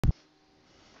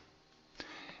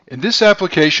In this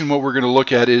application, what we're going to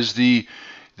look at is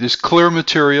this clear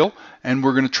material, and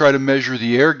we're going to try to measure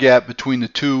the air gap between the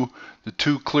two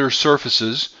clear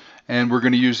surfaces. And we're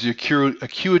going to use the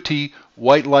Acuity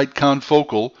white light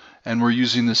confocal, and we're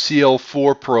using the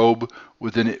CL4 probe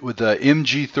with a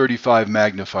MG35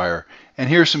 magnifier. And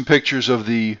here's some pictures of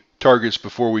the targets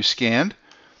before we scanned.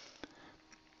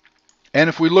 And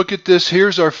if we look at this,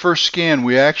 here's our first scan.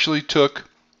 We actually took,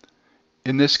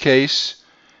 in this case,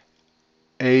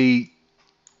 a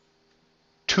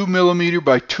 2 millimeter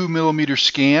by 2 millimeter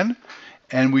scan,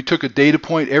 and we took a data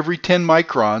point every 10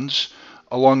 microns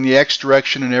along the X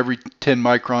direction and every 10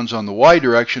 microns on the Y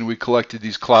direction. We collected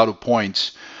these cloud of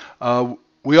points.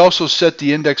 We also set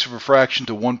the index of refraction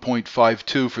to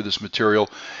 1.52 for this material.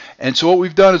 And so what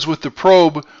we've done is with the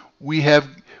probe, we have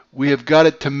got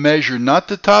it to measure not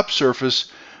the top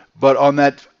surface, but on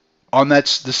the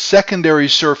secondary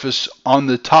surface on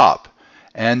the top.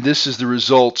 And this is the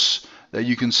results that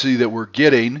you can see that we're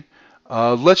getting.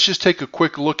 Let's just take a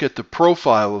quick look at the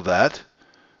profile of that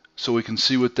so we can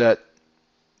see what that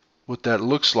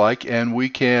looks like, and we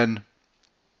can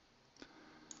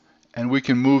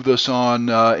move this on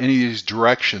any of these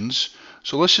directions.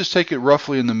 So let's just take it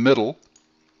roughly in the middle,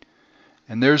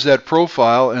 and there's that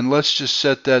profile, and let's just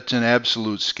set that to an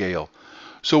absolute scale.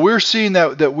 So we're seeing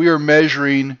that we are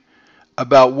measuring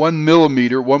about 1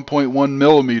 millimeter, 1.1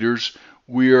 millimeters.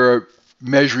 We are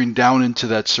measuring down into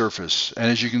that surface, and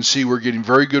as you can see, we're getting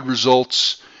very good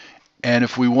results. And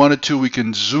if we wanted to, we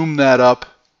can zoom that up.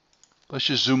 Let's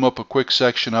just zoom up a quick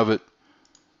section of it.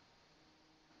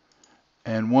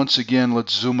 And once again,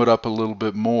 let's zoom it up a little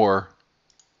bit more.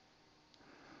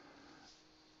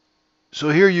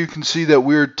 So here you can see that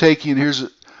we're taking, here's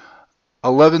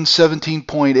 1117.8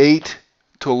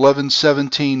 to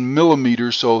 1117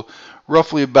 millimeters, so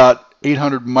roughly about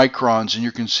 800 microns, and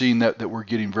you can see that we're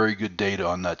getting very good data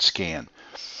on that scan.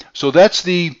 So that's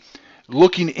the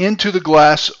looking into the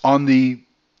glass on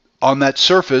that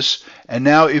surface. And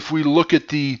now if we look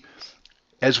at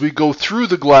as we go through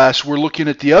the glass, we're looking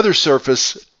at the other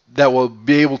surface that will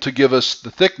be able to give us the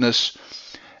thickness.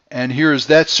 And here is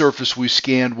that surface we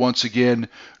scanned, once again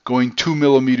going 2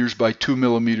 millimeters by 2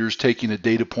 millimeters, taking a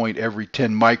data point every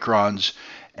 10 microns,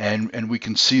 and we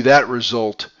can see that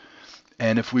result.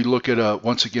 And if we look at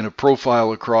once again a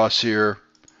profile across here,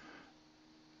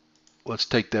 let's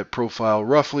take that profile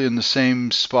roughly in the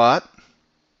same spot.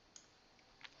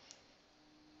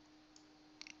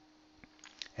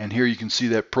 And here you can see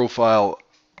that profile,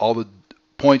 all the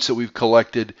points that we've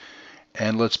collected,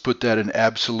 and let's put that in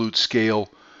absolute scale.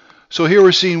 So here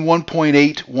we're seeing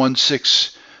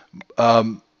 1.816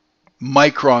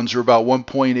 microns, or about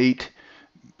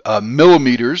 1.8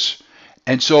 millimeters.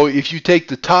 And so if you take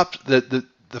the top, the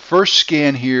first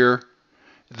scan here,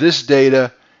 this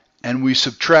data, and we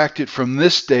subtract it from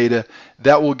this data,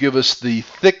 that will give us the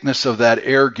thickness of that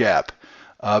air gap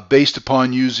based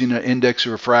upon using an index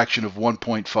of refraction of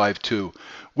 1.52,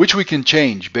 which we can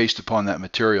change based upon that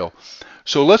material.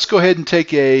 So let's go ahead and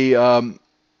take a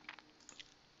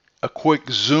quick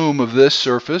zoom of this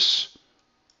surface.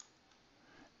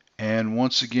 And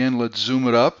once again, let's zoom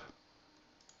it up.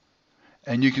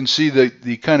 And you can see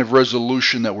the kind of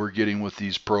resolution that we're getting with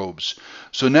these probes.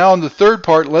 So now on the third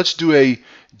part, let's do a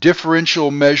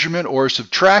differential measurement or a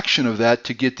subtraction of that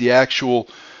to get the actual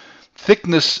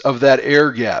thickness of that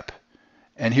air gap.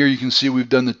 And here you can see we've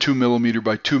done the 2 millimeter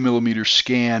by 2 millimeter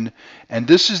scan, and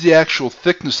this is the actual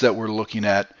thickness that we're looking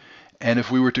at. And if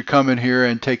we were to come in here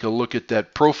and take a look at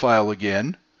that profile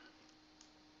again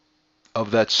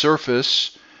of that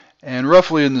surface, and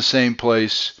roughly in the same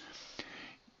place,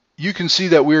 you can see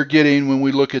that we're getting, when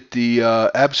we look at the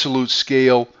absolute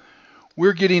scale,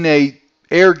 we're getting a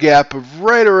air gap of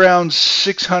right around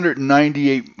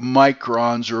 698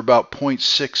 microns, or about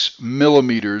 0.6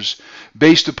 millimeters,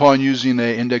 based upon using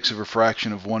an index of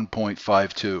refraction of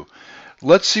 1.52.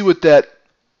 Let's see what that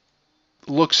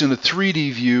looks in a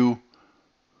 3D view.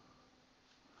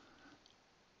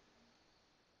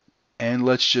 And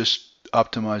let's just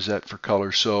optimize that for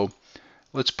color. So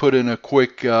let's put in a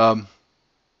quick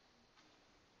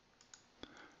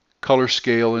color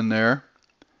scale in there.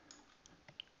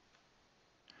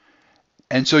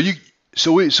 And so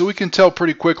we can tell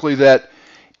pretty quickly that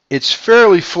it's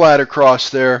fairly flat across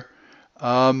there.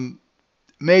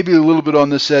 Maybe a little bit on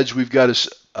this edge we've got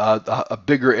a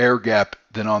bigger air gap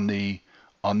than on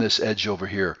this edge over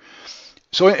here.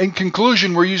 So in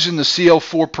conclusion, we're using the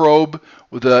CL4 probe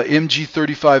with a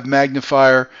MG35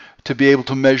 magnifier to be able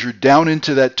to measure down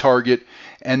into that target.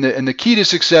 And the key to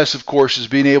success, of course, is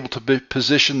being able to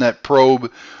position that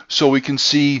probe so we can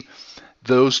see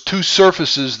those two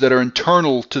surfaces that are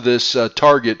internal to this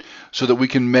target so that we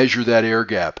can measure that air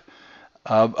gap.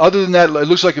 Other than that, it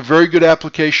looks like a very good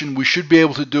application. We should be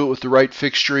able to do it with the right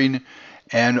fixturing,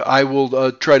 and I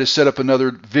will try to set up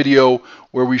another video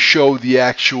where we show the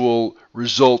actual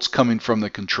results coming from the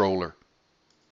controller.